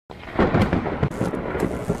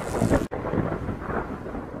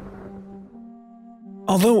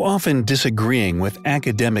Although often disagreeing with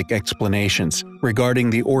academic explanations regarding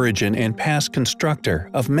the origin and past constructor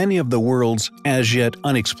of many of the world's as yet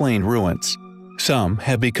unexplained ruins, some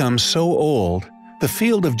have become so old, the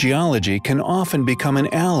field of geology can often become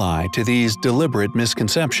an ally to these deliberate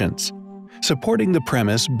misconceptions, supporting the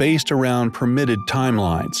premise based around permitted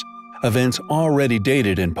timelines, events already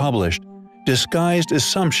dated and published, disguised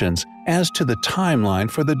assumptions as to the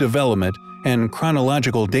timeline for the development and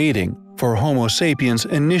chronological dating for Homo sapiens'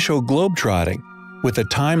 initial globetrotting, with a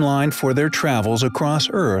timeline for their travels across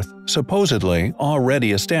Earth supposedly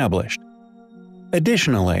already established.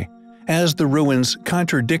 Additionally, as the ruins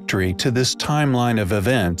contradictory to this timeline of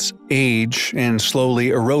events age and slowly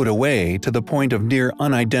erode away to the point of near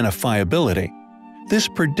unidentifiability, this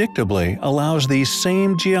predictably allows these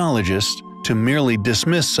same geologists to merely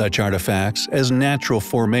dismiss such artifacts as natural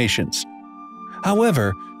formations.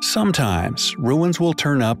 However, sometimes ruins will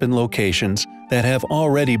turn up in locations that have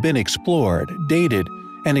already been explored, dated,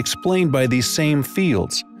 and explained by these same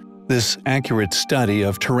fields. This accurate study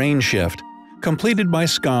of terrain shift, completed by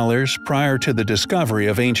scholars prior to the discovery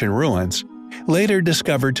of ancient ruins, later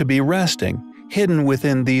discovered to be resting, hidden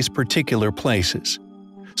within these particular places.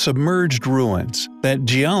 Submerged ruins that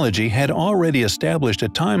geology had already established a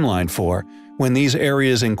timeline for when these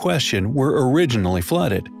areas in question were originally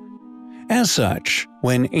flooded. As such,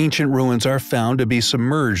 when ancient ruins are found to be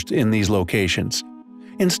submerged in these locations,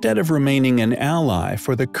 instead of remaining an ally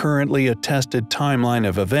for the currently attested timeline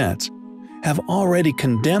of events, have already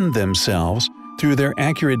condemned themselves through their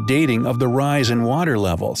accurate dating of the rise in water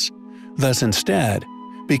levels, thus instead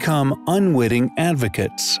become unwitting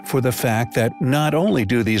advocates for the fact that not only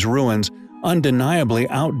do these ruins undeniably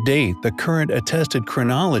outdate the current attested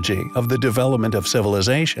chronology of the development of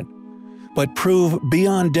civilization, but prove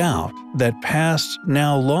beyond doubt that past,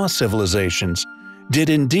 now lost civilizations did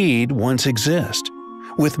indeed once exist,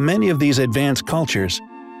 with many of these advanced cultures,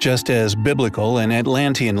 just as biblical and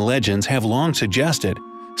Atlantean legends have long suggested,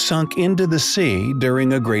 sunk into the sea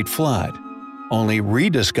during a great flood, only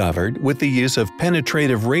rediscovered with the use of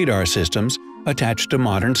penetrative radar systems attached to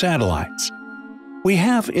modern satellites. We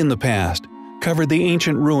have in the past covered the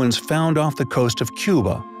ancient ruins found off the coast of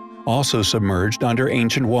Cuba, also submerged under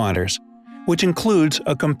ancient waters, which includes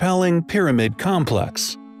a compelling pyramid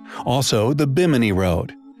complex. Also the Bimini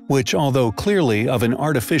Road, which although clearly of an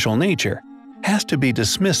artificial nature, has to be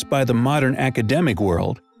dismissed by the modern academic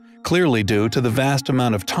world, clearly due to the vast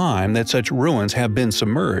amount of time that such ruins have been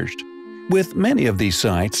submerged. With many of these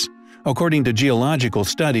sites, according to geological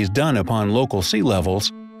studies done upon local sea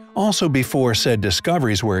levels, also before said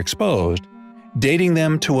discoveries were exposed, dating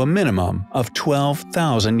them to a minimum of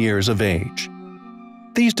 12,000 years of age.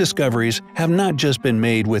 These discoveries have not just been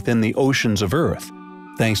made within the oceans of Earth.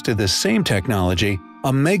 Thanks to this same technology,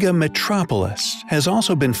 a mega metropolis has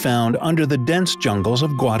also been found under the dense jungles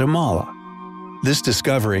of Guatemala. This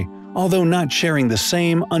discovery, although not sharing the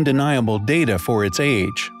same undeniable data for its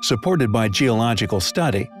age, supported by geological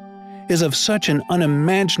study, is of such an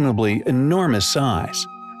unimaginably enormous size,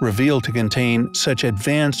 revealed to contain such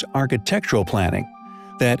advanced architectural planning,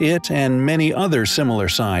 that it and many other similar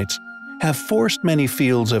sites have forced many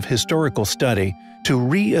fields of historical study to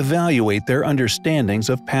re-evaluate their understandings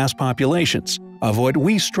of past populations, of what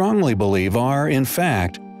we strongly believe are, in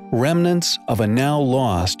fact, remnants of a now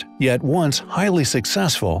lost, yet once highly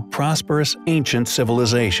successful, prosperous ancient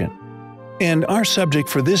civilization. And our subject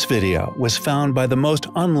for this video was found by the most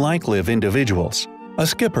unlikely of individuals, a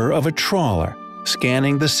skipper of a trawler,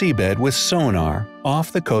 scanning the seabed with sonar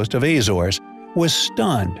off the coast of Azores, was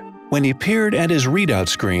stunned when he peered at his readout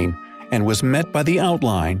screen and was met by the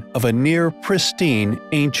outline of a near-pristine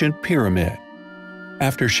ancient pyramid.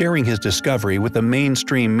 After sharing his discovery with the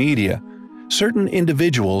mainstream media, certain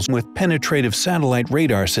individuals with penetrative satellite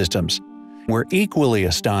radar systems were equally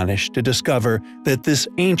astonished to discover that this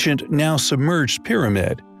ancient, now submerged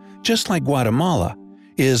pyramid, just like Guatemala,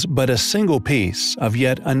 is but a single piece of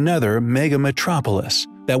yet another mega-metropolis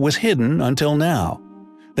that was hidden until now.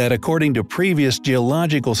 That according to previous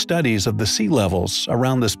geological studies of the sea levels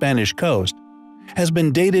around the Spanish coast, has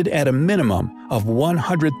been dated at a minimum of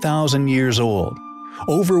 100,000 years old,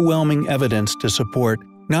 overwhelming evidence to support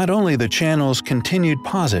not only the channel's continued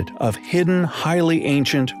posit of hidden, highly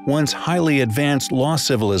ancient, once highly advanced lost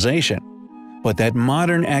civilization, but that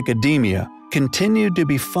modern academia continued to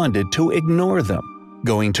be funded to ignore them,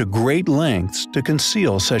 going to great lengths to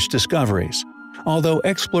conceal such discoveries. Although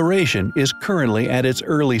exploration is currently at its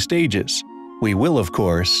early stages, we will of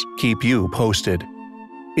course keep you posted.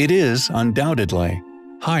 It is undoubtedly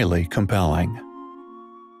highly compelling.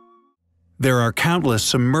 There are countless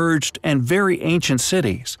submerged and very ancient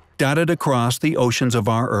cities dotted across the oceans of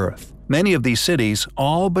our Earth, many of these cities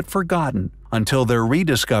all but forgotten until their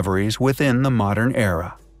rediscoveries within the modern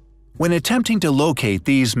era. When attempting to locate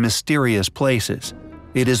these mysterious places,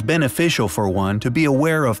 it is beneficial for one to be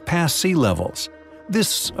aware of past sea levels.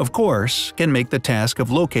 This, of course, can make the task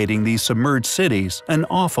of locating these submerged cities an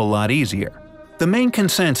awful lot easier. The main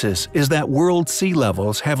consensus is that world sea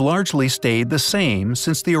levels have largely stayed the same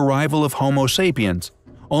since the arrival of Homo sapiens,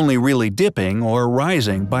 only really dipping or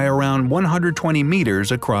rising by around 120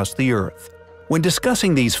 meters across the Earth. When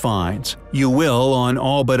discussing these finds, you will, on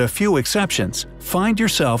all but a few exceptions, find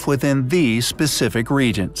yourself within these specific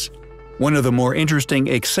regions. One of the more interesting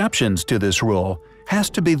exceptions to this rule has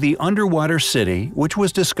to be the underwater city which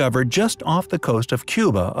was discovered just off the coast of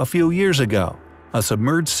Cuba a few years ago, a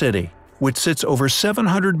submerged city which sits over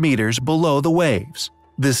 700 meters below the waves.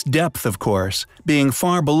 This depth, of course, being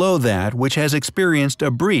far below that which has experienced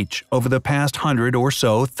a breach over the past 100 or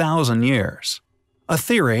so thousand years. A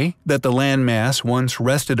theory that the landmass once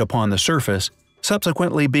rested upon the surface,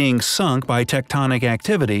 subsequently being sunk by tectonic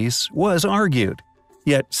activities, was argued.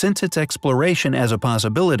 Yet since its exploration as a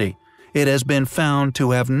possibility, it has been found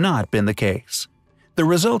to have not been the case. The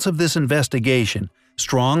results of this investigation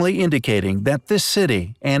strongly indicating that this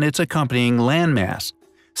city and its accompanying landmass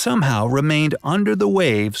somehow remained under the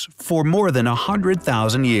waves for more than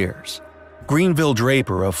 100,000 years. Greenville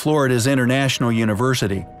Draper of Florida's International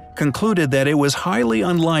University concluded that it was highly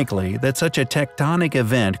unlikely that such a tectonic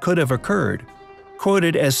event could have occurred,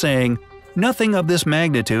 quoted as saying, "Nothing of this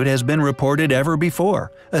magnitude has been reported ever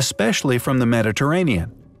before, especially from the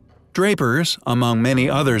Mediterranean." Draper's, among many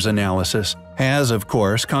others' analysis, has of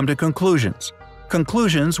course come to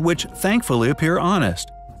conclusions which thankfully appear honest,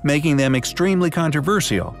 making them extremely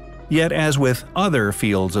controversial, yet as with other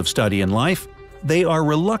fields of study in life, they are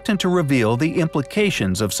reluctant to reveal the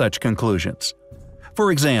implications of such conclusions.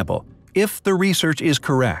 For example, if the research is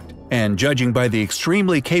correct, and judging by the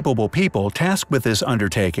extremely capable people tasked with this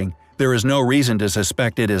undertaking, there is no reason to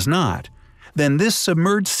suspect it is not, then this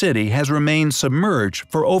submerged city has remained submerged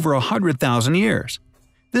for over 100,000 years.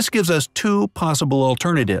 This gives us two possible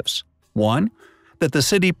alternatives. One, that the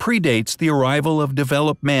city predates the arrival of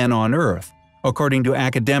developed man on Earth, according to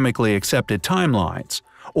academically accepted timelines,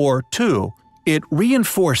 or two, it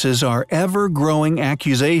reinforces our ever-growing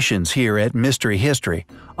accusations here at Mystery History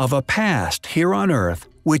of a past here on Earth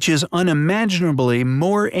which is unimaginably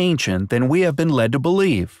more ancient than we have been led to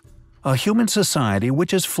believe. A human society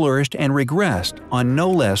which has flourished and regressed on no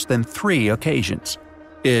less than 3 occasions.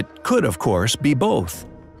 It could, of course, be both.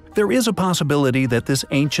 There is a possibility that this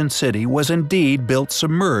ancient city was indeed built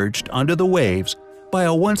submerged under the waves by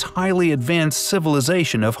a once highly advanced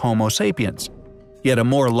civilization of Homo sapiens. Yet a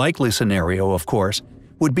more likely scenario, of course,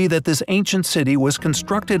 would be that this ancient city was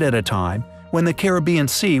constructed at a time when the Caribbean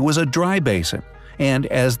Sea was a dry basin, and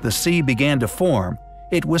as the sea began to form,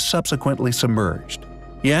 it was subsequently submerged.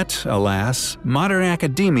 Yet, alas, modern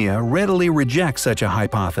academia readily rejects such a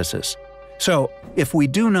hypothesis. So, if we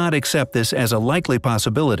do not accept this as a likely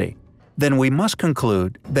possibility, then we must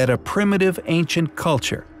conclude that a primitive ancient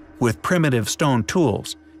culture, with primitive stone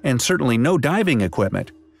tools, and certainly no diving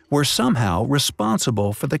equipment, were somehow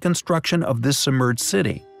responsible for the construction of this submerged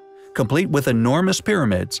city, complete with enormous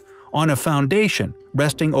pyramids, on a foundation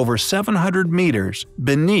resting over 700 meters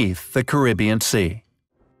beneath the Caribbean Sea.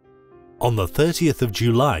 On the 30th of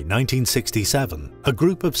July 1967, a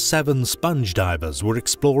group of 7 sponge divers were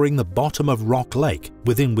exploring the bottom of Rock Lake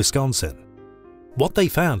within Wisconsin. What they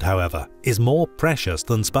found, however, is more precious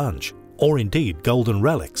than sponge, or indeed golden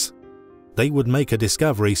relics. They would make a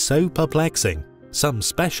discovery so perplexing, some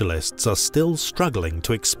specialists are still struggling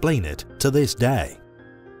to explain it to this day.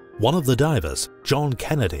 One of the divers, John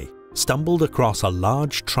Kennedy, stumbled across a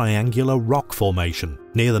large triangular rock formation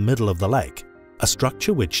near the middle of the lake, a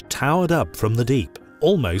structure which towered up from the deep,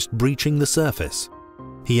 almost breaching the surface.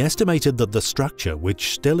 He estimated that the structure,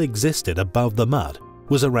 which still existed above the mud,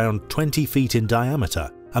 was around 20 feet in diameter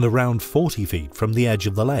and around 40 feet from the edge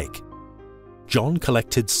of the lake. John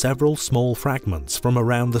collected several small fragments from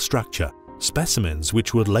around the structure, specimens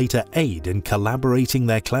which would later aid in corroborating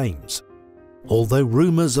their claims. Although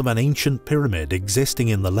rumors of an ancient pyramid existing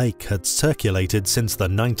in the lake had circulated since the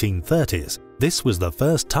 1930s, this was the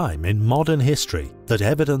first time in modern history that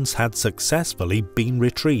evidence had successfully been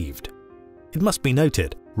retrieved. It must be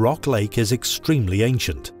noted, Rock Lake is extremely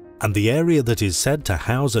ancient, and the area that is said to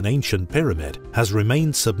house an ancient pyramid has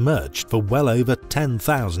remained submerged for well over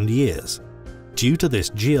 10,000 years. Due to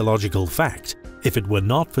this geological fact, if it were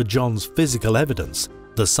not for John's physical evidence,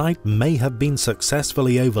 the site may have been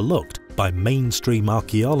successfully overlooked by mainstream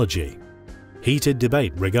archaeology. Heated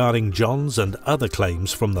debate regarding John's and other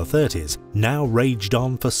claims from the 30s now raged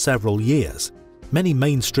on for several years, many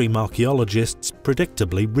mainstream archaeologists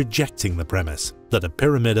predictably rejecting the premise that a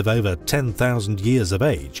pyramid of over 10,000 years of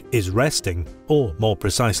age is resting, or more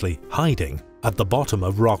precisely hiding, at the bottom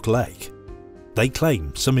of Rock Lake. They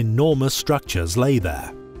claim some enormous structures lay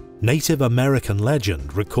there. Native American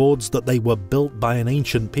legend records that they were built by an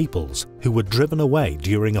ancient peoples who were driven away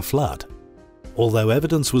during a flood. Although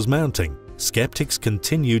evidence was mounting, skeptics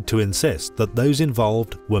continued to insist that those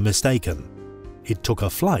involved were mistaken. It took a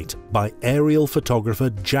flight by aerial photographer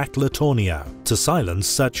Jack Letourneau to silence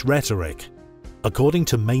such rhetoric. According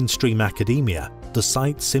to mainstream academia, the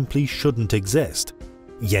site simply shouldn't exist.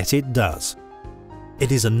 Yet it does.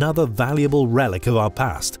 It is another valuable relic of our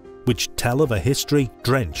past, which tell of a history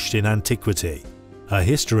drenched in antiquity. A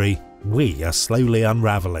history we are slowly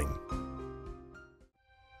unraveling.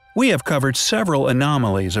 We have covered several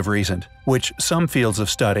anomalies of recent, which some fields of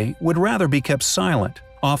study would rather be kept silent,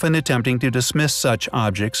 often attempting to dismiss such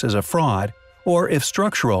objects as a fraud, or if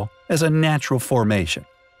structural, as a natural formation.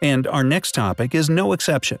 And our next topic is no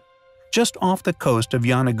exception. Just off the coast of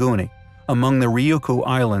Yonaguni, among the Ryukyu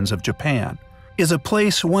Islands of Japan, is a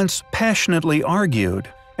place once passionately argued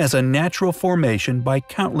as a natural formation by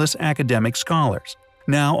countless academic scholars,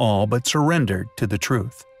 now all but surrendered to the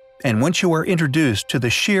truth. And once you are introduced to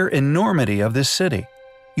the sheer enormity of this city,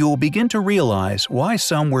 you will begin to realize why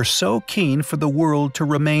some were so keen for the world to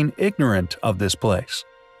remain ignorant of this place.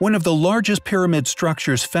 One of the largest pyramid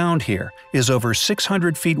structures found here is over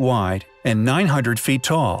 600 feet wide and 900 feet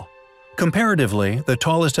tall. Comparatively, the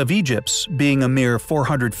tallest of Egypt's being a mere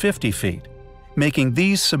 450 feet, making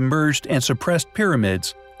these submerged and suppressed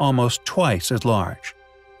pyramids almost twice as large.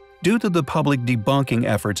 Due to the public debunking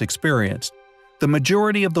efforts experienced, the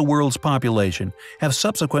majority of the world's population have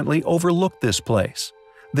subsequently overlooked this place,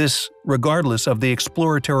 this regardless of the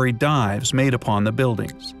exploratory dives made upon the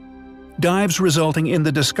buildings. Dives resulting in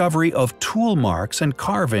the discovery of tool marks and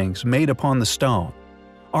carvings made upon the stone,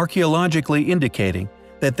 archaeologically indicating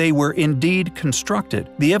that they were indeed constructed.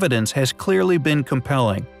 The evidence has clearly been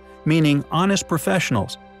compelling, meaning honest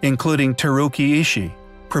professionals, including Teruki Ishii,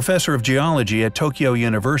 professor of geology at Tokyo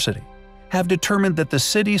University, have determined that the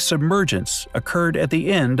city's submergence occurred at the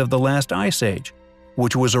end of the last ice age,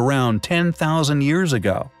 which was around 10,000 years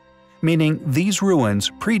ago, meaning these ruins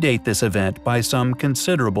predate this event by some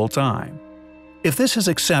considerable time. If this is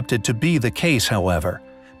accepted to be the case, however,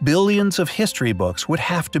 billions of history books would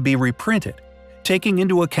have to be reprinted, taking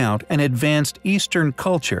into account an advanced Eastern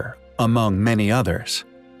culture, among many others.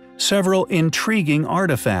 Several intriguing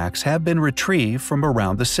artifacts have been retrieved from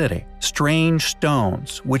around the city, strange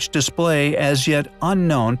stones which display as yet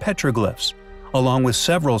unknown petroglyphs, along with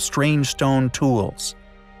several strange stone tools.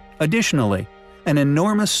 Additionally, an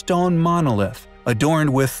enormous stone monolith,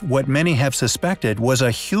 adorned with what many have suspected was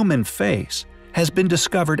a human face, has been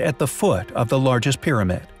discovered at the foot of the largest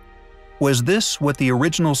pyramid. Was this what the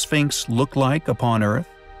original Sphinx looked like upon Earth?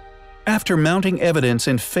 After mounting evidence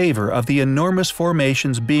in favor of the enormous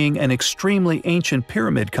formations being an extremely ancient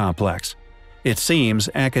pyramid complex, it seems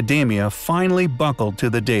academia finally buckled to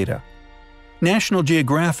the data. National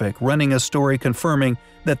Geographic running a story confirming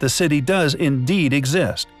that the city does indeed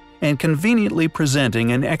exist, and conveniently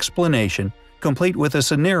presenting an explanation complete with a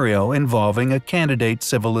scenario involving a candidate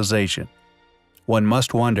civilization. One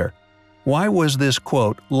must wonder, why was this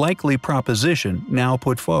quote likely proposition now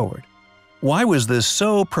put forward? Why was this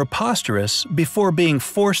so preposterous before being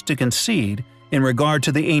forced to concede in regard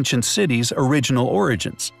to the ancient city's original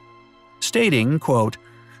origins? Stating, quote,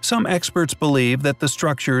 "Some experts believe that the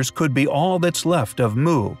structures could be all that's left of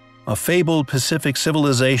Mu, a fabled Pacific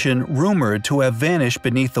civilization rumored to have vanished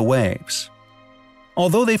beneath the waves."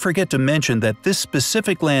 Although they forget to mention that this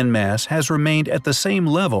specific landmass has remained at the same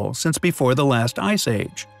level since before the last ice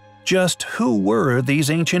age. Just who were these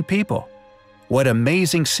ancient people? What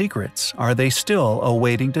amazing secrets are they still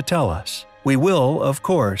awaiting to tell us? We will, of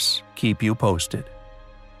course, keep you posted.